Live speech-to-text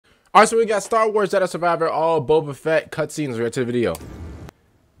Alright, so we got Star Wars Jedi Survivor, all Boba Fett cutscenes. Right to the video.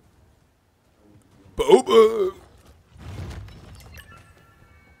 Boba!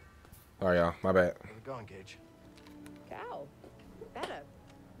 Sorry, y'all. My bad. How's it going, Gage? Cow. Better.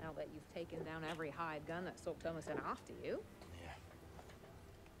 Now that you've taken down every hired gun that Thomas sent after you. Yeah.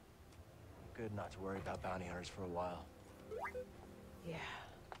 Good not to worry about bounty hunters for a while. Yeah.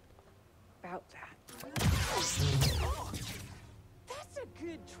 About that. That's a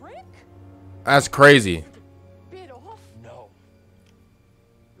good trick. That's crazy. Bit off. No.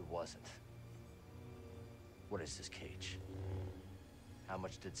 It wasn't. What is this cage? How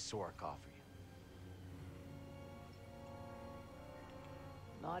much did Sork offer you?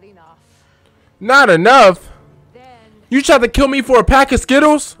 Not enough. Not enough? Then You tried to kill me for a pack of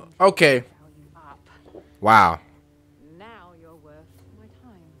Skittles? Okay. tell you up. Wow. Now you're worth my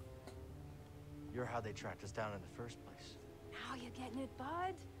time. You're how they tracked us down in the first place. Now you're getting it,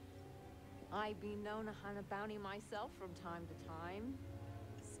 bud. I've been known to hunt a bounty myself from time to time.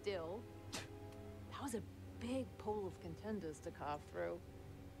 Still, that was a big pool of contenders to carve through.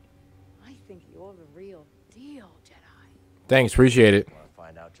 I think you're the real deal, Jedi. Thanks, appreciate it. Want to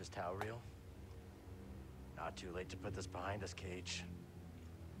find out just how real? Not too late to put this behind us, Cage.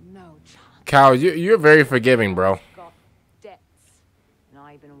 No chance. Cal, you're very forgiving, bro. Got debts, and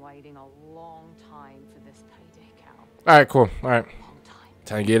I've been waiting a long time for this payday, Cal. Alright, cool. Alright. Long time.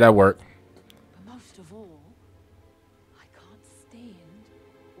 Time to get that work. But most of all, I can't stand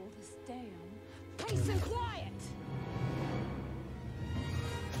all this damn peace and quiet.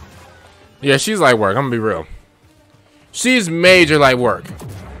 Yeah, she's light work. I'm gonna be real. She's major light work.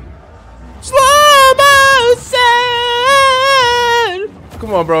 Slow motion.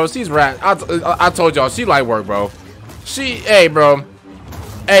 Come on, bro. She's rat. I told y'all, she light work, bro. Hey, bro.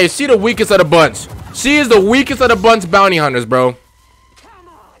 Hey, she the weakest of the bunch. She is the weakest of the bunch bounty hunters, bro. Come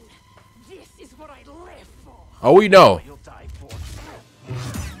on, this is what I live for. Oh, we know. You'll die for.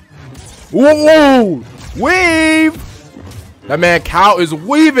 Whoa! Weave! That man Cal is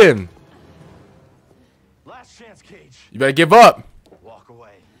weaving. Last chance, Cage. You better give up. Walk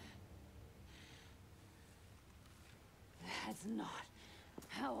away. That's not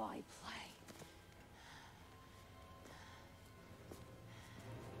how I play.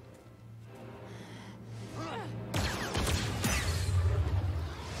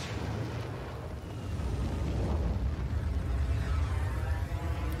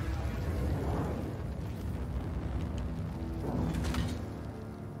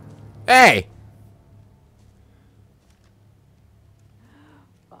 Hey!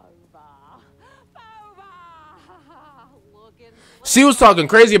 She was talking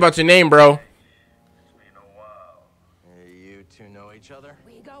crazy about your name, bro. It's been a while. You two know each other?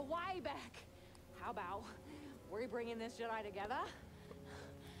 We go way back. How about we bringing this Jedi together?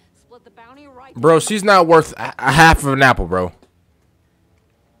 Split the bounty right. Bro, she's not worth a half of an apple, bro.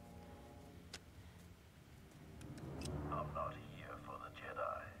 I'm not here for the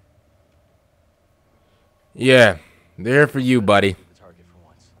Jedi. Yeah, they're here for you, buddy. The target for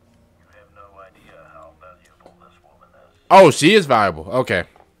once. You have no idea how valuable this woman is. Oh, she is valuable. Okay.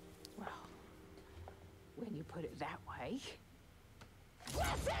 Well, when you put it that way.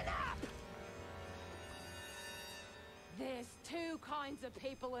 Listen up! There's two kinds of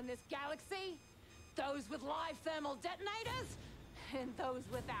people in this galaxy. Those with live thermal detonators, and those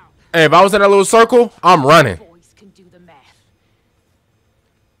without. Hey, if I was in that little circle, I'm running. Boys can do the math.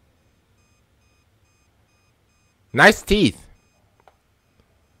 Nice teeth.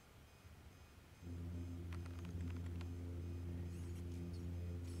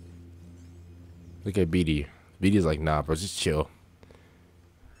 Look at BD. BD's like, nah, bro, just chill.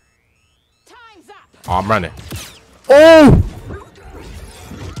 Time's up. Oh, I'm running. Oh!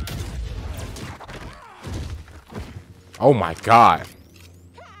 Oh my God.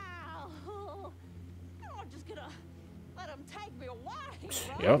 Cal! You're not just gonna let him take me away,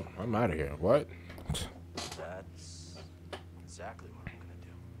 right? Yep, I'm out of here. What? That's exactly what I'm gonna do.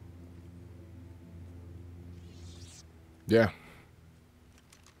 Yeah.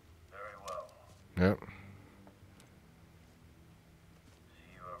 Very well. Yep.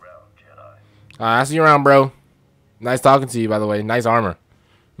 See you around, Jedi. I see you around, bro. Nice talking to you, by the way. Nice armor.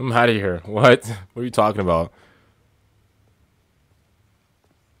 I'm out of here. What? What are you talking about?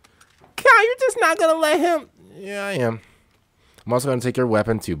 Kyle, you're just not gonna let him. Yeah, I am. I'm also gonna take your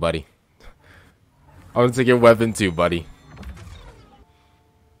weapon too, buddy. I'm gonna take your weapon too, buddy.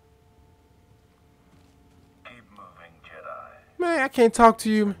 Keep moving, Jedi. Man, I can't talk to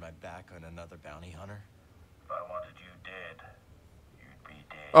you. Turn my back on another bounty hunter. If I wanted you dead, you'd be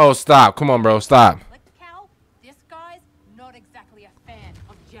dead. Oh, stop. Come on, bro. Stop. Like Cal, this guy's not exactly a fan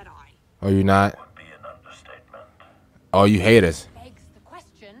of Jedi. Jedi. Oh, you not? Would be an understatement. Oh, you hate us. Begs the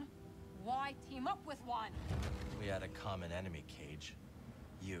question, why team up with one? We had a common enemy, Cage.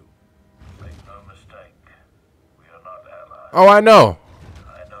 You. Make no mistake. We are not allies. Oh, I know.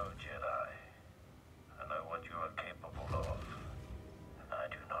 I know, Jedi. I know what you are capable of. And I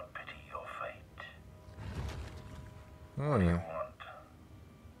do not pity your fate. What do you want?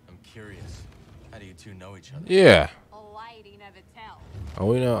 I'm curious. How do you two know each other? Yeah. A lady never tells. Oh,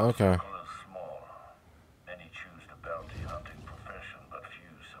 we know. Okay. Circle is small. Many choose the bounty hunting profession, but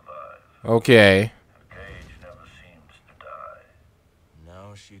few survive. Okay. Cage never seems to die.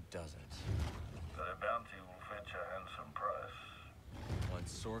 No, she doesn't. But a bounty will fetch a handsome price.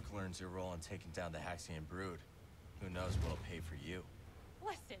 Once Sork learns your role in taking down the Haxian brood, who knows what'll pay for you?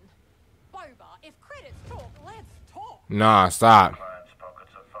 Listen, Boba, if credits talk, let's talk. Nah, stop. Client's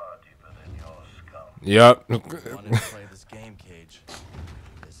pockets are far deeper than your scum. Yup. You wanted to play this game, Cage.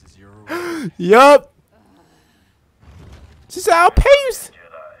 This is your reward. Yup. She said, I'll pay you. Jedi.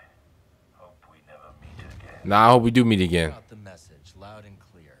 Hope we never meet again. Nah, I hope we do meet again. Got the message loud and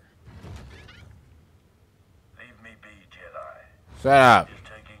clear. Leave me be, Jedi. Shut up. Just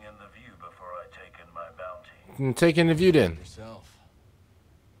taking in the view before I take in my bounty. Take in the view then. Yourself.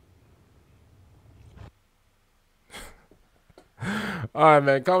 All right,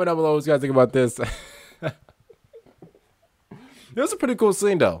 man. Comment down below what you guys think about this. It was a pretty cool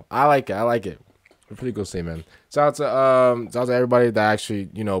scene, though. I like it. I like it. A pretty cool scene, man. Shout out to everybody that actually,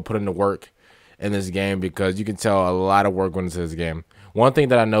 you know, put in the work in this game, because you can tell a lot of work went into this game. One thing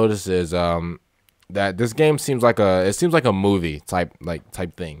that I noticed is that this game seems like a movie type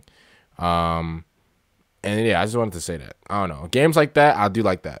thing. And yeah, I just wanted to say that. I don't know. Games like that, I do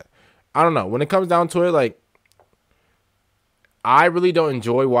like that. I don't know. When it comes down to it, like, I really don't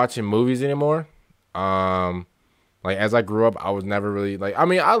enjoy watching movies anymore. Like, as I grew up, I was never really, like, I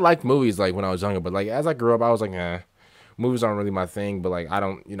mean, I liked movies, like, when I was younger, but, like, as I grew up, I was like, movies aren't really my thing, but, like, I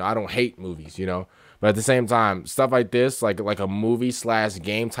don't hate movies, you know? But at the same time, stuff like this, like a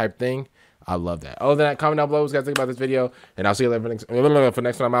movie/game type thing, I love that. Other than that, comment down below what you guys think about this video, and I'll see you later for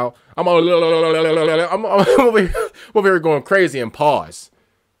next time I'm out. I'm over here going crazy, and pause.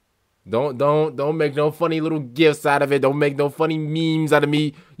 Don't make no funny little gifs out of it. Don't make no funny memes out of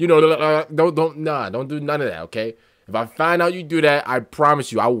me. You know, don't do none of that, okay? If I find out you do that, I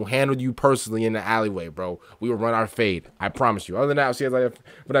promise you, I will handle you personally in the alleyway, bro. We will run our fade. I promise you. Other than that, I'll see you later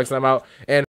for next time I'm out. And